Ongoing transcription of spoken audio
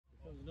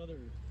Another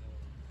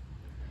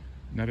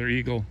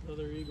eagle.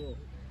 Another eagle.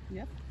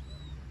 Yep.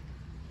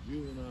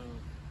 Juvenile.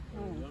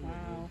 Oh,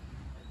 wow.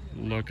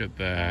 Look at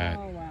that.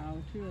 Oh, wow.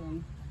 Two of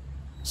them.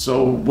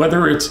 So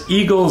whether it's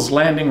eagles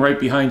landing right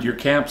behind your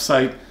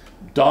campsite,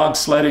 dog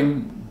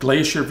sledding,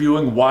 glacier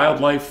viewing,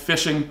 wildlife,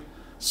 fishing,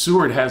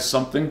 Seward has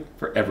something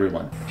for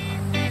everyone.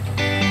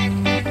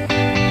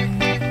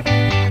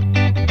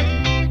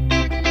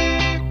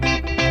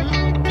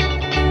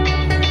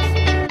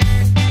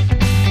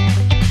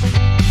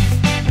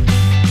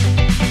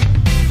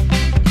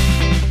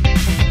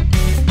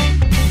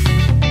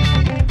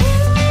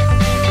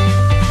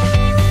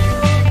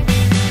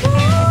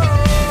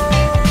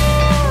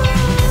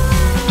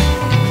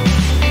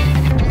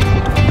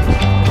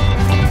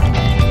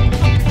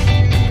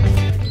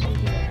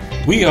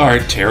 We are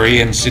Terry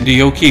and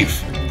Cindy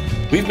O'Keefe.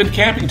 We've been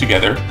camping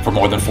together for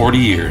more than 40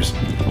 years,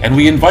 and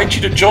we invite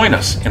you to join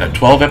us in a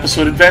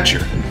 12-episode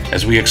adventure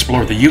as we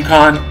explore the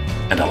Yukon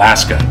and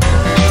Alaska.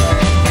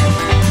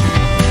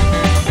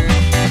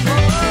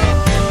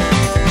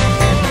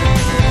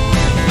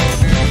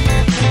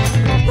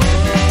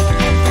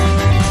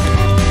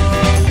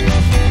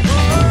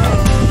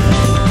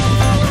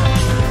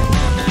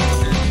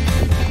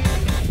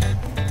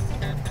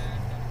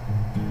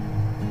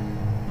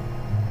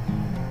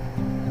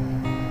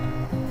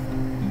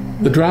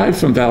 The drive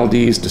from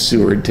Valdez to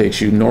Seward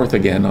takes you north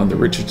again on the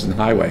Richardson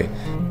Hwy.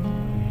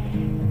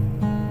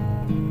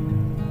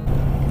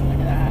 Look at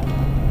that.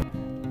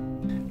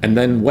 And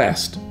then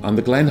west on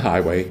the Glenn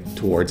Hwy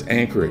towards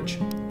Anchorage.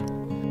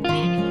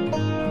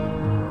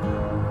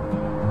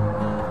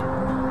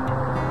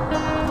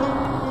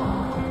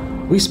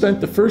 We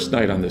spent the first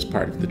night on this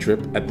part of the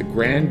trip at the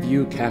Grand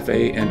View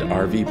Cafe and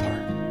RV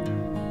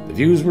Park. The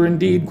views were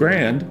indeed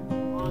grand.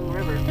 Long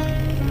river.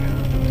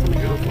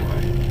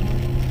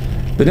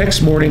 The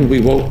next morning we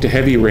woke to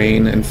heavy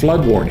rain and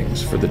flood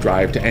warnings for the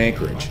drive to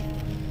Anchorage.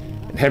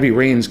 And heavy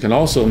rains can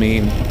also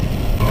mean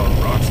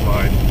rock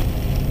slide.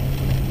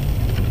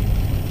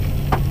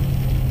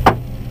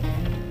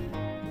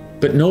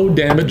 But no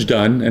damage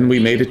done, and we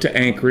made it to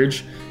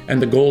Anchorage and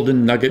the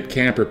Golden Nugget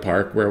Camper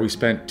Park, where we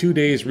spent 2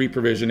 days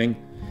reprovisioning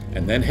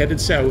and then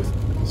headed south,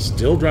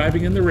 still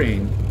driving in the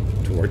rain,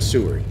 towards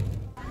Seward.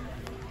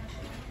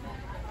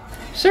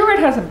 Seward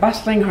has a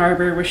bustling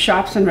harbour with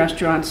shops and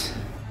restaurants.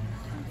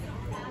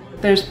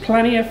 There's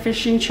plenty of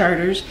fishing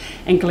charters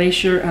and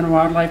glacier and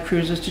wildlife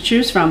cruises to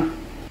choose from.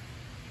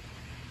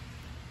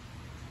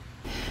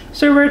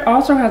 Seward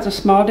also has a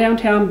small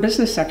downtown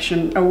business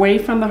section away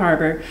from the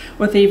harbour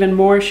with even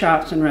more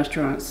shops and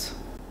restaurants.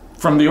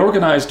 From the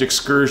organized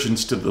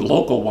excursions to the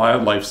local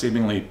wildlife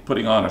seemingly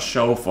putting on a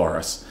show for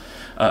us,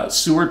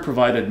 Seward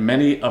provided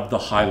many of the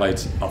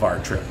highlights of our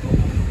trip.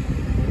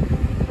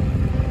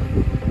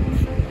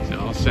 Is it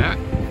all set?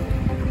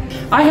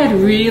 I had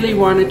really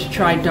wanted to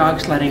try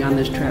dog sledding on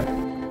this trip.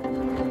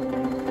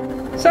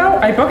 So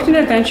I booked an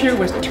adventure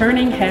with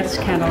Turning Heads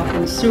Kennel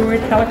and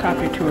Seward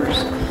helicopter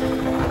tours.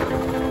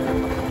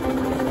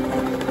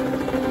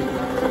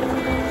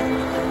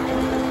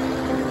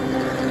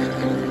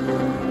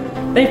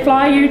 They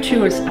fly you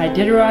to its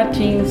Iditarod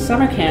Teen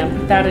Summer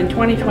Camp that in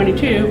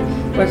 2022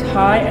 was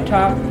high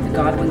atop the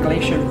Golden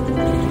Glacier.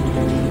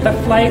 The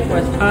flight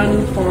was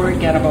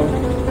unforgettable,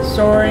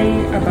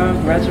 soaring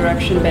above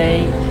Resurrection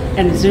Bay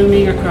and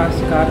zooming across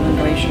the Golden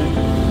Glacier.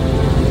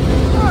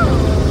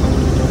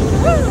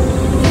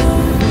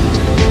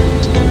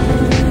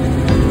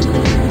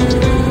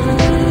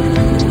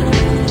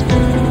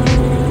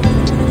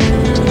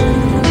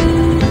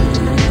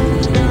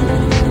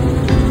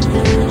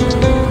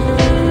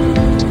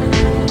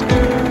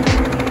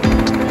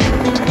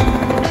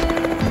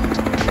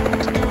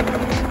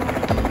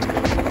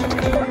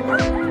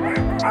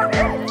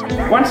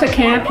 Once at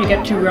camp, you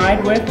get to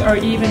ride with or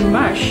even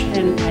mush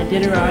an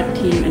Iditarod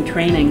team in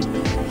training.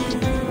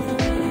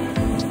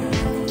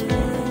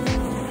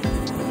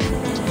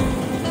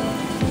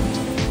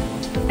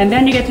 And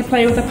then you get to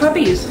play with the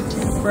puppies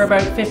for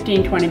about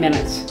 15-20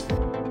 minutes.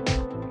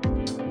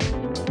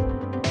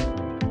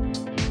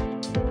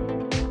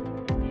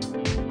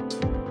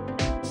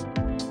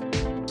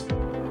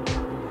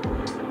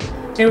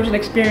 It was an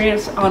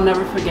experience I'll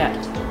never forget.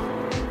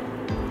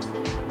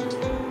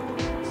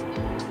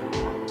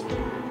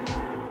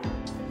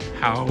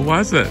 How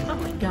was it? Oh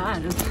my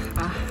God,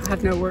 I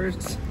have no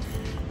words.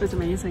 It was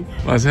amazing.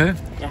 Was it?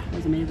 Yeah, it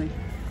was amazing.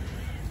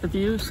 The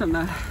views from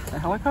the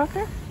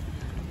helicopter,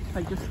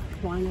 like just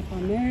flying up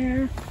on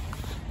there,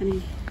 and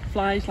he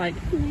flies like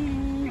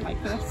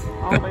this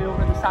all the way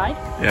over the side.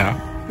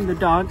 Yeah. And the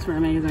dogs were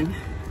amazing.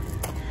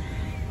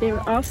 They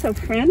were all so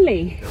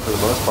friendly. For the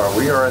most part,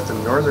 we are at the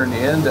northern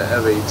end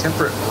of a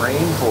temperate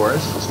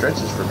rainforest. It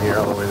stretches from here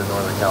all the way to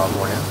Northern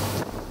California.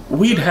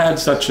 We'd had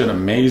such an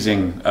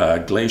amazing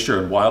glacier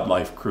and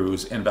wildlife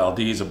cruise in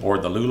Valdez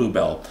aboard the Lulu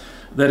Bell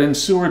that in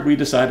Seward we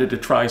decided to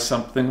try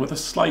something with a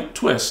slight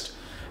twist,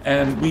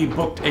 and we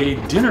booked a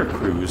dinner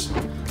cruise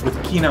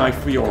with Kenai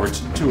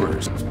Fjords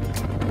Tours.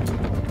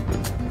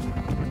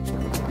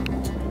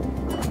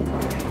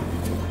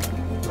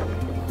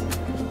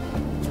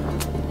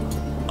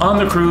 On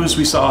the cruise,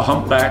 we saw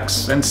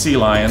humpbacks and sea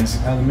lions.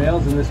 Now the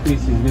males in this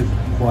species is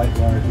quite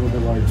large, a little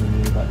bit larger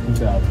than me, about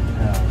 2,000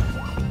 pounds.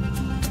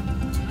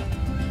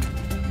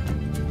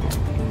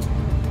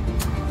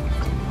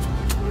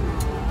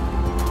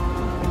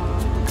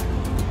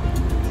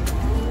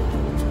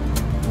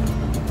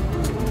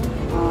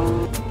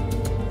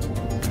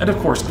 And of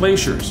course,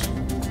 glaciers.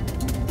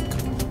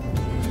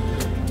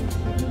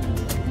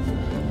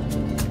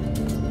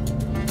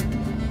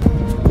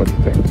 What do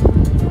you think?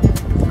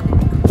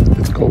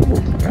 It's cold.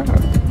 Yeah.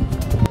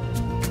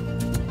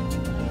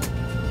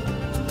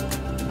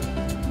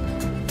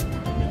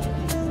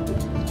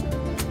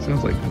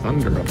 Sounds like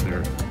thunder up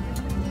there.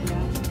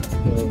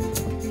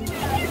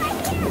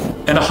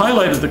 And a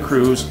highlight of the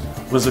cruise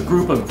was a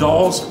group of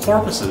Dall's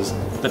porpoises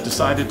that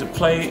decided to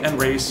play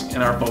and race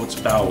in our boat's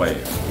bowway.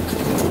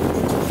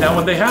 Now,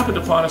 when they happened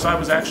upon us, I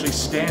was actually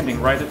standing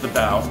right at the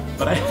bow,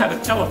 but I had a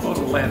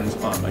telephoto lens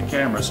on my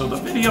camera, so the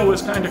video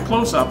was kind of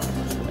close up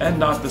and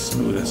not the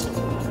smoothest.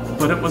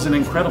 But it was an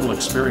incredible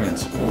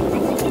experience.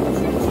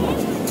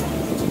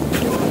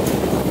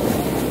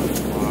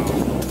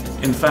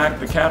 In fact,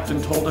 the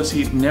captain told us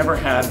he'd never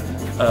had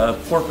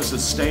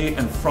porpoises stay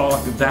and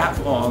frolic that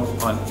long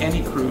on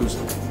any cruise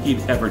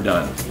he'd ever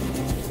done.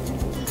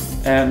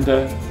 And,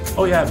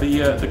 oh yeah,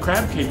 the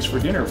crab cakes for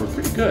dinner were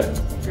pretty good.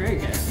 Very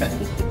good.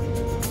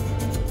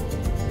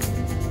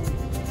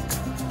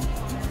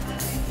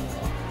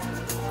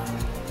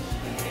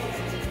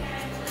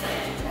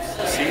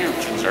 Sea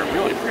urchins are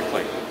really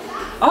prickly.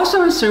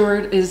 Also in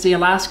Seward is the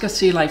Alaska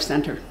Sea Life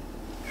Center.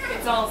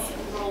 It's all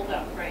rolled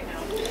up right now.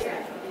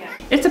 Yeah.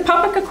 It's a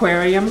public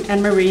aquarium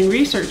and marine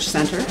research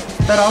center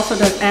that also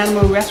does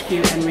animal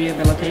rescue and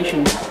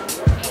rehabilitation.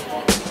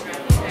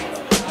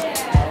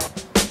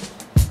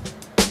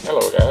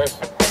 Hello, guys.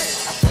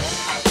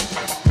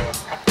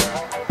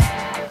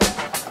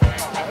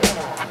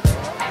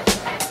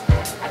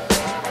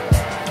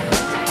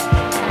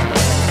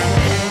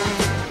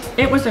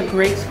 It was a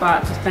great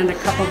spot to spend a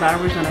couple of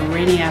hours on a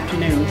rainy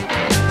afternoon.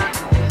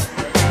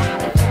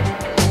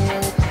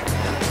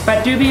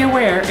 But do be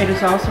aware, it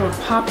is also a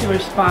popular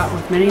spot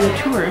with many of the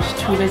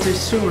tourists who visit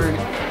Seward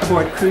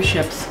aboard cruise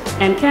ships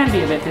and can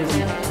be a bit busy.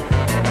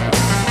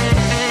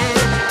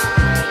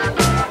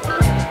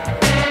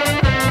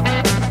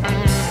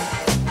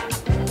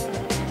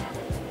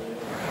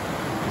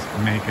 Just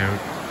make out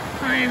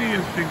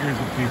tiniest figures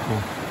of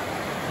people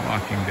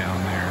walking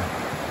down there.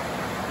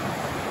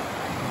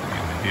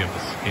 Of the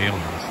scale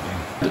of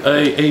this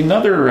thing.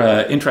 Another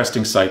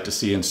interesting sight to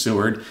see in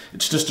Seward,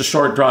 it's just a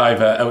short drive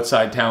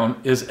outside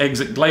town, is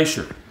Exit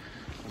Glacier.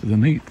 So the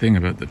neat thing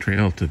about the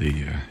trail to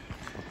the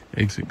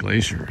Exit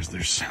Glacier is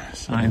there's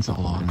signs all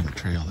along the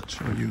trail that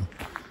show you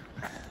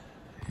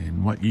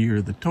in what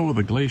year the toe of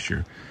the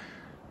glacier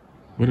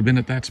would have been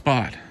at that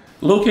spot.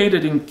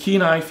 Located in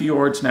Kenai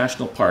Fjords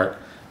National Park,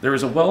 there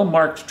is a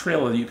well-marked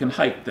trail that you can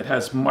hike that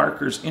has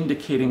markers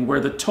indicating where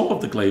the toe of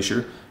the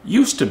glacier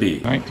used to be.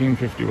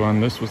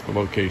 1951, this was the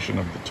location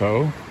of the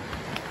toe.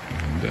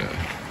 And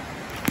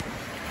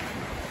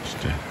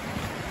just a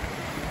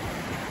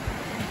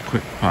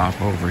quick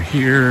pop over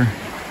here.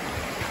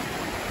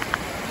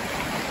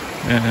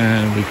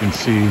 And we can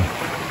see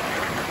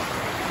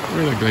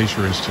where the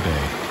glacier is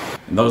today.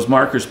 And those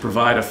markers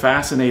provide a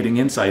fascinating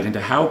insight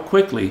into how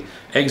quickly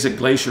Exit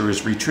Glacier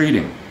is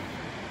retreating.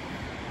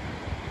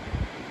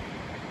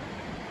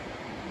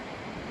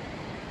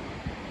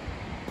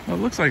 Well,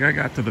 it looks like I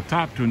got to the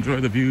top to enjoy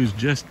the views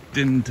just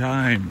in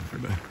time for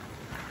the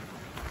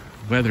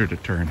weather to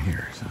turn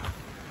here, so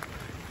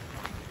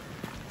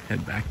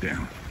head back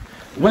down.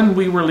 When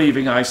we were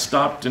leaving, I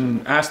stopped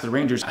and asked the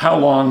rangers how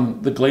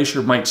long the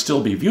glacier might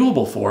still be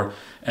viewable for,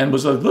 and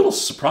was a little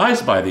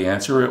surprised by the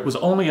answer. It was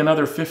only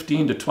another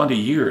 15 to 20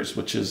 years,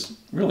 which is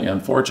really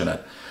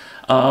unfortunate.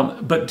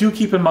 But do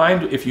keep in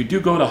mind, if you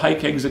do go to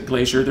hike Exit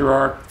Glacier, there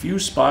are a few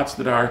spots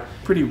that are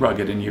pretty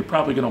rugged, and you're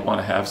probably going to want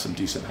to have some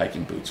decent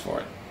hiking boots for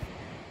it.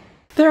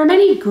 There are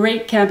many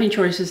great camping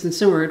choices in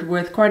Seward,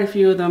 with quite a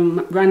few of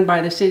them run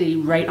by the city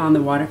right on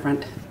the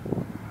waterfront.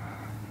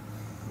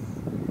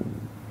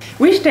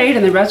 We stayed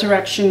in the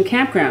Resurrection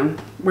Campground,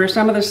 where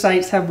some of the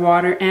sites have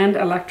water and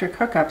electric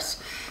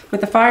hookups,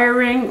 with the fire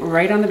ring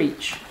right on the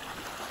beach.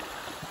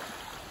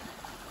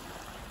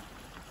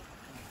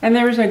 And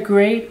there is a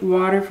great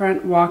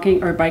waterfront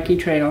walking or biking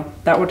trail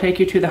that will take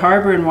you to the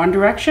harbor in one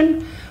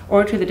direction,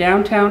 or to the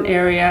downtown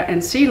area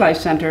and Sea Life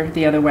Center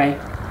the other way.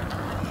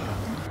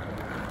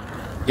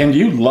 And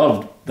you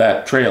loved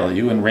that trail.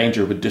 You and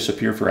Ranger would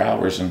disappear for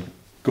hours and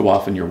go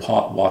off on your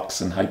hot walks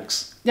and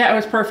hikes. Yeah, it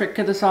was perfect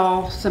because it's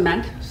all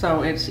cement,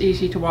 so it's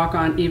easy to walk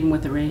on even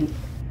with the rain.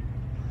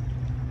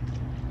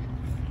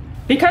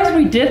 Because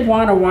we did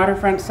want a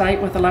waterfront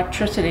site with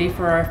electricity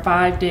for our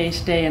 5-day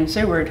stay in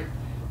Seward,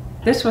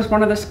 this was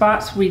one of the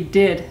spots we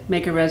did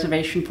make a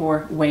reservation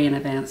for way in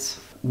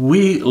advance.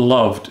 We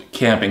loved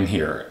camping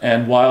here,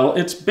 and while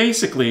it's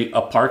basically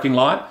a parking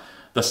lot,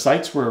 the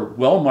sites were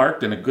well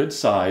marked and a good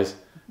size,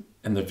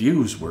 and the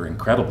views were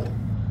incredible.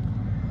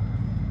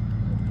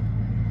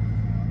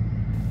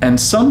 And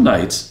some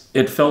nights,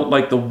 it felt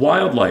like the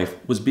wildlife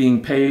was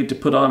being paid to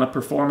put on a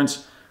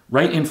performance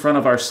right in front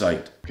of our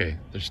site. Okay,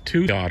 there's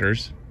 2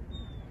 otters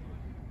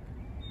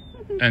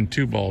and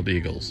 2 bald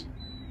eagles.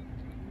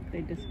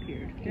 They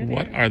disappeared.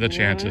 What are the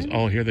chances?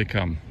 Oh, here they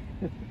come.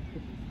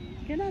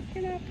 Get up,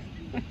 get up.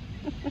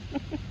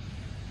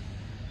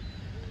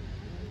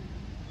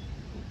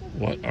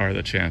 What are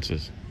the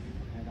chances?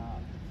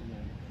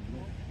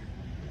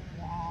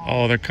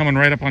 Oh, they're coming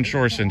right up on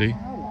shore, Cindy.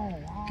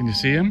 Can you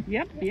see them?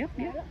 Yep.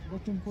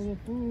 Looking for the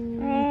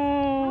food.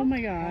 Oh my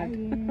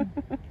God.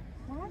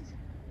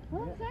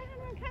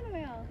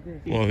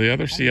 Well, the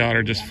other sea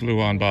otter just flew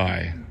on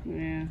by.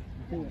 Yeah.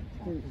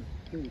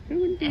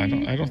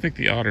 I don't think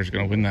the otter's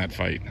going to win that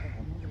fight.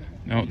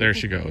 No, there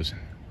she goes.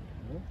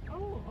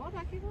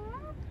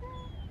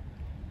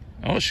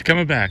 Oh, she's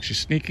coming back. She's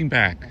sneaking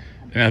back.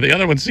 Now the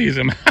other one sees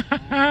him.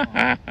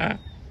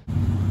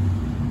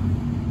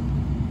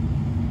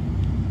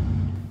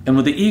 And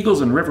when the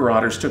eagles and river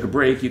otters took a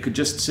break, you could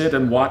just sit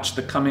and watch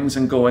the comings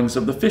and goings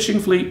of the fishing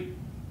fleet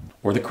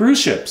or the cruise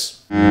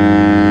ships.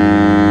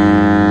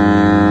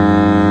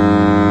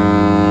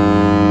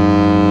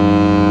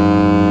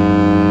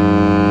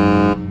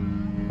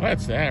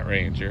 What's that,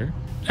 Ranger?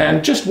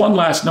 And just one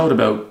last note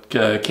about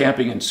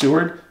camping in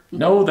Seward.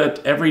 Know that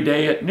every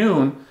day at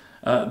noon,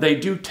 they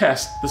do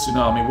test the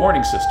tsunami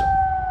warning system.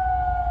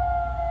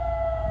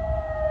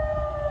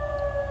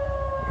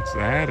 What's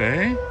that,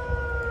 eh?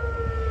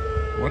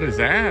 What is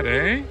that,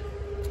 eh?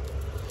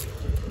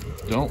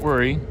 Don't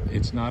worry,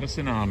 it's not a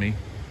tsunami.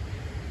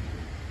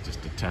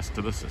 Just a test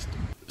of the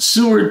system.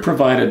 Seward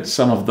provided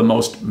some of the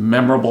most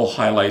memorable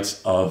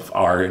highlights of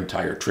our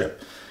entire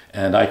trip.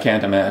 And I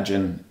can't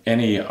imagine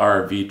any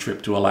RV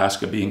trip to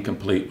Alaska being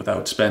complete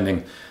without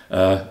spending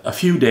a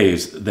few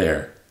days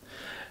there.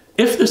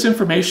 If this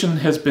information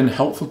has been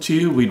helpful to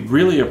you, we'd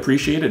really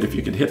appreciate it if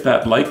you could hit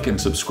that like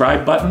and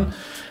subscribe button.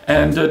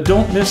 And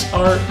don't miss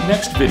our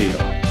next video,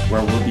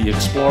 where we'll be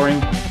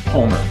exploring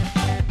Homer.